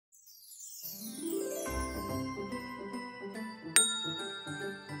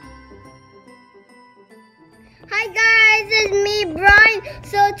Hi guys, it's me Brian.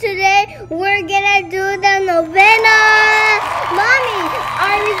 So today we're gonna do the novena. Mommy,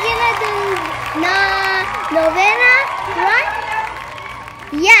 are we gonna do novena, right?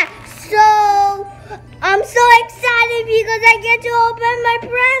 Yeah, so I'm so excited because I get to open my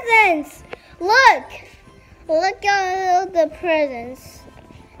presents. Look at all the presents.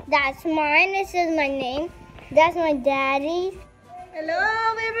 That's mine, this is my name. That's my daddy's. Hello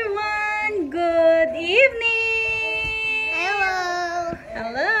everyone, good evening.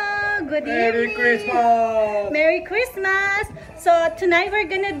 Hello, good evening. Merry Christmas. Merry Christmas. So tonight we're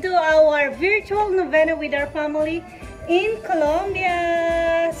gonna do our virtual novena with our family in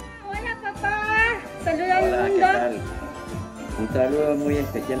Colombia. Hola papá, saluda al Hola, ¿qué mundo. tal? Un saludo muy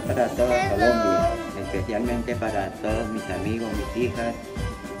especial para toda Colombia, especialmente para todos mis amigos, mis hijas,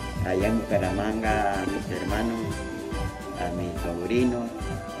 allá en Bucaramanga, a mis hermanos, a mis sobrinos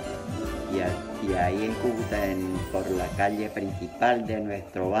y ahí en Cúcuta, por la calle principal de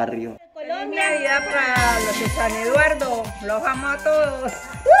nuestro barrio. Colombia. Navidad para los de San Eduardo, los amo a todos.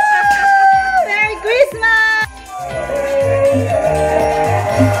 ¡Woo! Merry Christmas.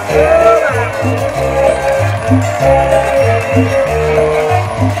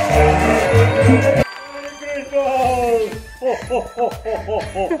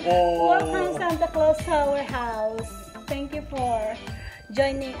 Welcome Santa Claus to our house. Thank you for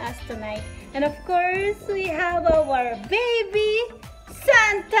joining us tonight. And of course, we have our baby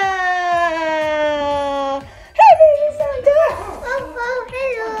Santa. Hey, baby Santa. Oh,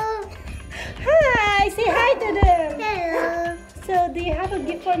 hello. Hi, say hi to them. Hello. So, do you have a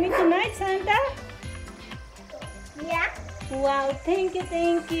gift for me tonight, Santa? Yeah, Wow, thank you,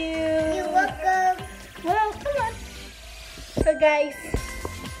 thank you. you're welcome. Well, come on. So guys,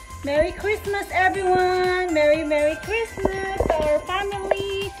 Merry Christmas everyone! Merry Christmas to our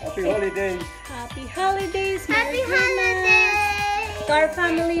family! Happy holidays! Happy holidays! Happy Merry Christmas holidays. to our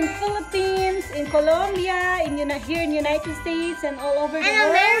family in Philippines, in Colombia, here in United States and all over the And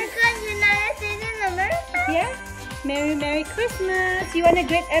world. America, United States and America. Yeah? Merry Christmas! You wanna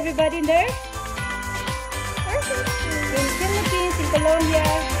greet everybody there? In Philippines, in Colombia,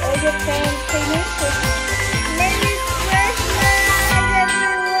 all your friends, say Merry Christmas. Merry Christmas,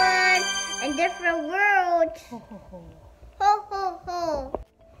 everyone, and different world. Ho, ho, ho.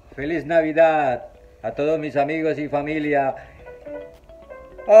 Feliz Navidad a todos mis amigos y familia.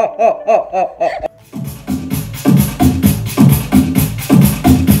 ¡Oh, oh, oh, oh, oh!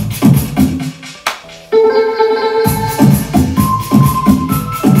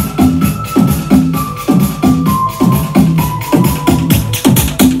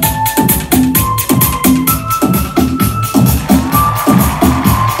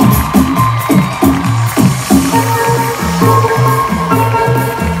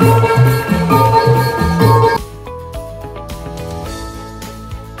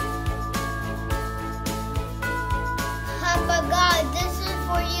 Papa God, this is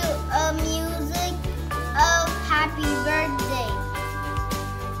for you. Music of happy birthday.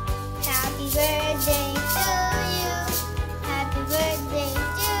 Happy birthday to you. Happy birthday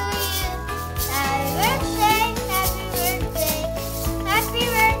to you. Happy birthday, happy birthday. Happy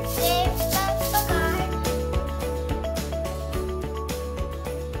birthday, Papa God.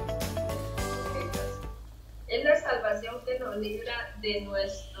 Es la salvación que nos libra de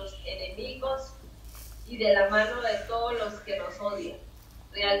nuestros enemigos y de la mano de todos los que nos odian,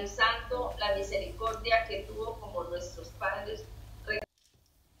 realizando la misericordia que tuvo como nuestros padres.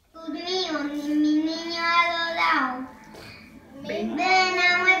 Dios mío, mi niño adorado, ven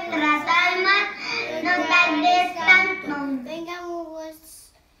a nuestras almas, no tardes tanto. Venga,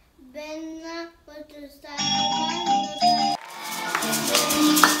 ven a nuestras almas,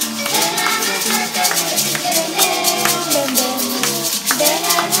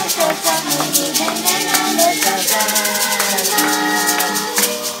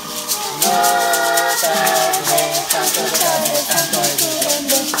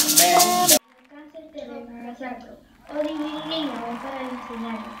 Oh divino niño, ven para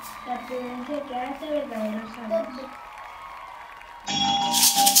enseñarnos la prudencia que hace verdaderos sabios.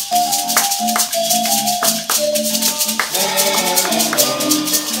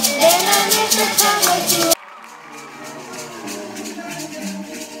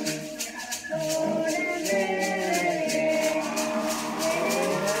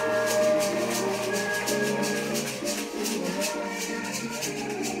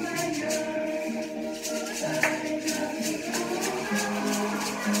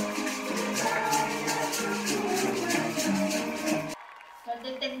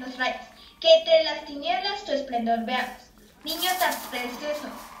 Eternos rayos, que entre las tinieblas tu esplendor veamos. Niño tan precioso,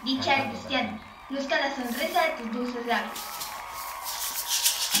 dicha del cristiano, luzca la sonrisa de tus dulces labios.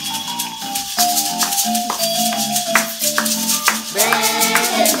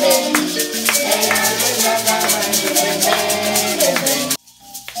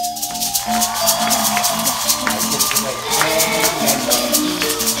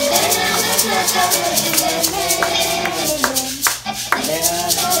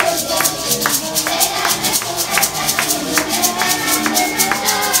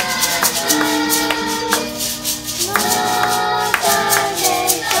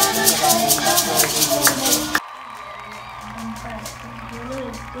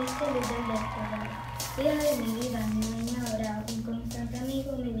 Hija de mi vida, mi niña adorada, un constante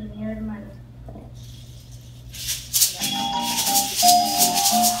amigo, mi niño hermano.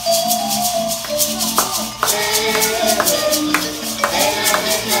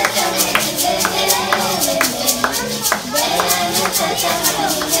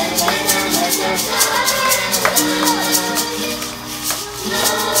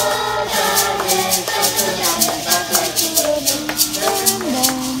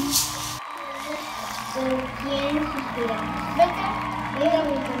 ¿Quién suspira? Venga, diga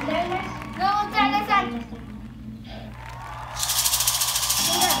mis contrarias. No, contrarias hay.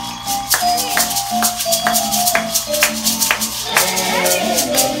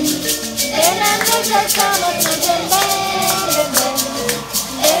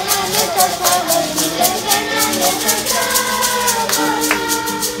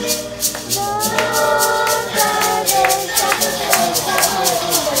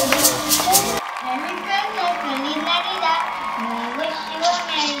 Feliz Navidad. We wish you a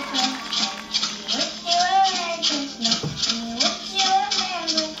Merry Christmas. We wish you a Merry Christmas. We wish you a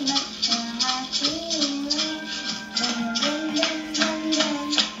Merry Christmas. A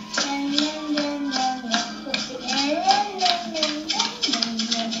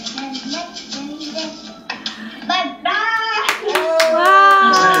Happy New Year. Bye bye. ¡Wow!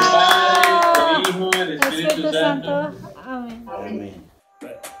 Del Hijo, del Espíritu Santo. Amén. Amén.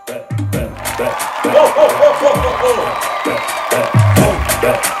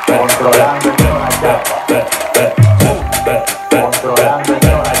 Controlando el allá. Controlando el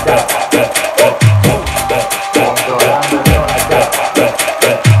allá. Controlando el allá.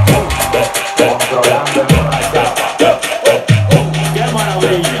 Controlando el allá. ¡Qué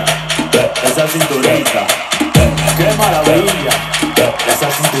maravilla! Esa cinturita. ¡Qué maravilla! Esa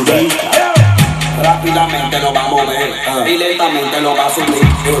cinturita. Rápidamente lo va a mover y lentamente lo va a subir.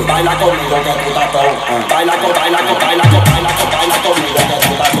 Baila conmigo que tú estás todo. Baila conmigo que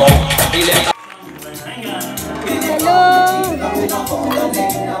tú estás todo. Y lentamente.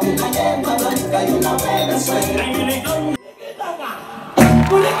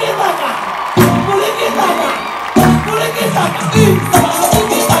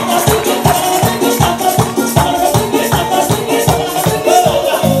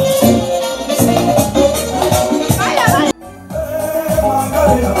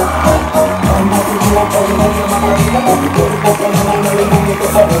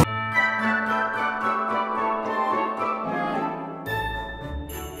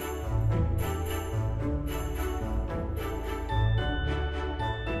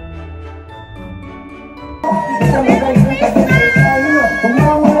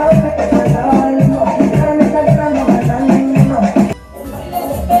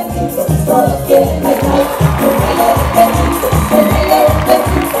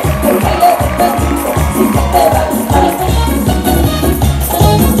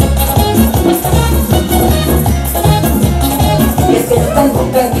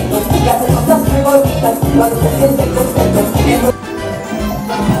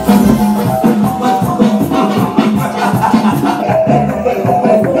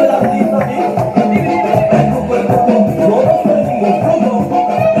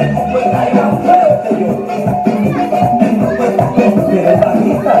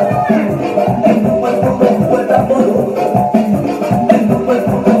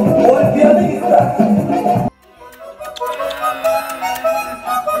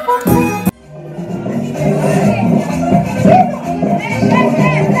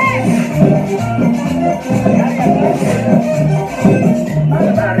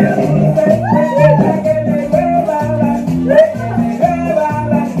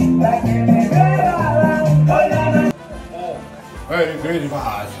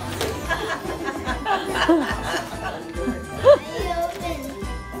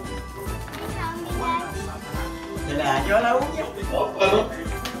 ¿Se le dañó la uña?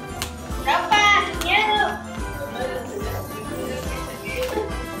 ¡Tapa! ¡Miedo!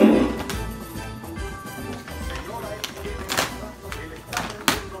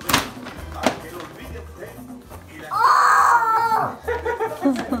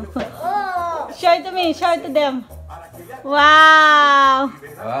 me. Show it to them. Wow.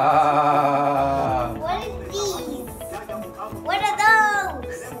 Wow. What is these? What are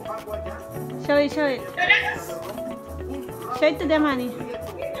those? Show it, show it. Show it to them, honey. Show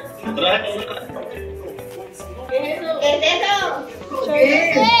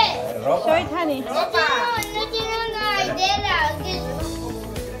it. Show it, honey.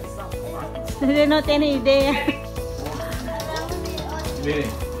 No tiene idea. Miren.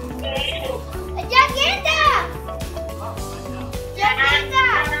 ¡Yaqueta! ¡Yaqueta!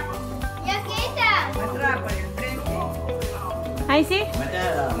 ¡Yaqueta! Muestra por el frente. Ahí sí.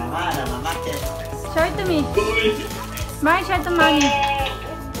 La mamá que... Show it to me. Bye, show it to mommy.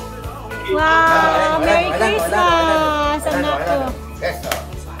 Wow, Merry Christmas, anak ko. Eso.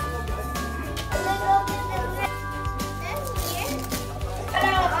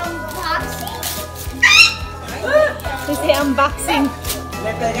 Unboxing? Dice unboxing.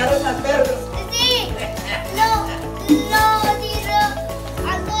 Le pegaron al perro. Sí. No, tiro.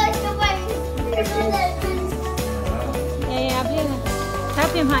 Algo esto para Yeah,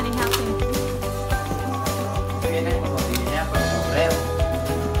 help him, honey, help him. Viene como si viniera por correo.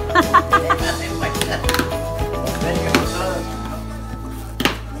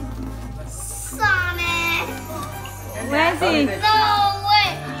 Sonic. Where is he? No,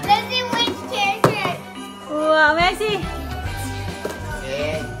 wait. Let's see which character. Wow, where is he?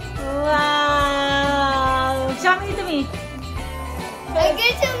 Wow. Show me to me. I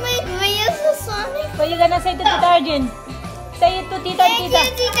get to make videos of Sonic. What you gonna say to Tita Arjun? Say it to Tita and Thank Tita.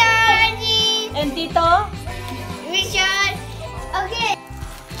 you, Tita Angie. And Tito? Richard. Okay.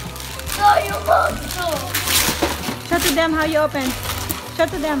 So you both go. Show to them how you open. Show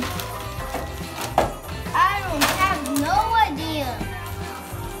to them. I don't have no idea.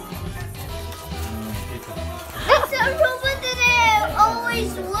 It's a robot that I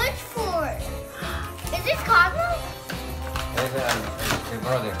always look for. Is it Cosmo? Es el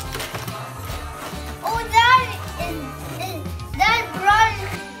brother. Oh, that brother.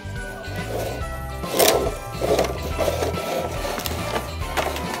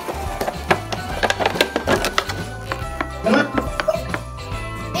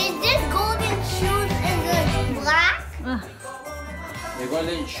 Is this golden shoes in the black? The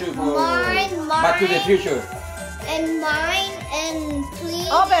golden shoe for Mine. Back to the Future. And mine, and please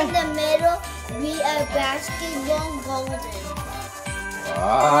Open. in the middle be a basketball golden.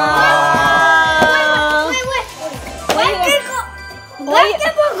 Wow. Wait. Where you-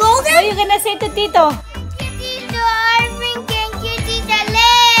 Basketball golden? What you gonna say to Tito? Tito Arvin, thank you, Tita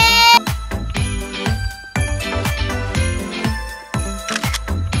Liz.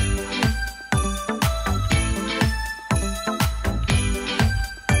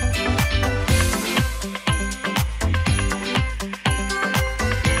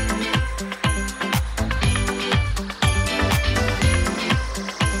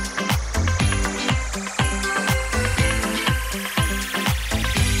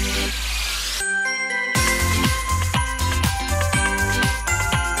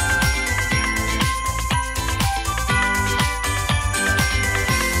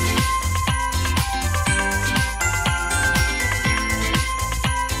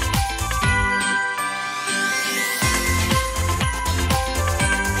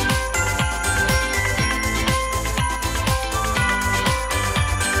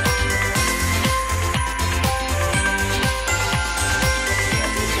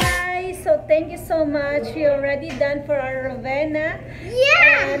 Thank you so much. We already done for our Novena.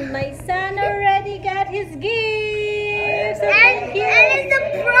 Yeah. And my son already got his gift. So thank you. And it's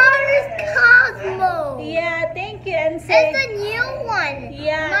the brothers Cosmo. Yeah, thank you. And It's say, the new one.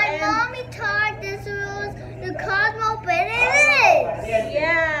 Yeah, My and- mommy thought this was the Cosmo, but it is.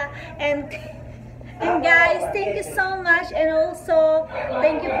 yeah, and guys, thank you so much, and also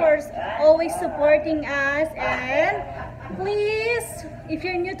thank you for always supporting us. And please, if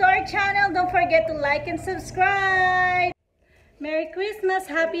you're new to our channel, don't forget to like and subscribe. Merry Christmas,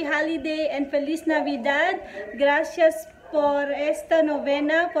 Happy Holiday, and Feliz Navidad. Gracias por esta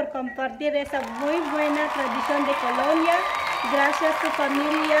novena, por compartir esa muy buena tradición de Colombia. Gracias tu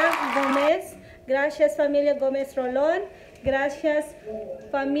familia Gómez. Gracias familia Gómez Rolón. Gracias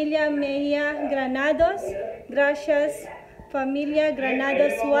familia Mejía Granados. Gracias familia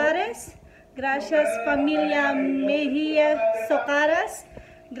Granados Suárez. Gracias familia Mejía Socaras.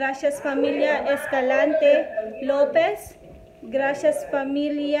 Gracias familia Escalante López. Gracias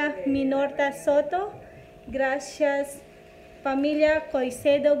familia Minorta Soto. Gracias familia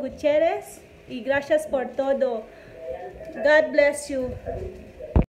Coicedo Gutierrez. Y gracias por todo. God bless you.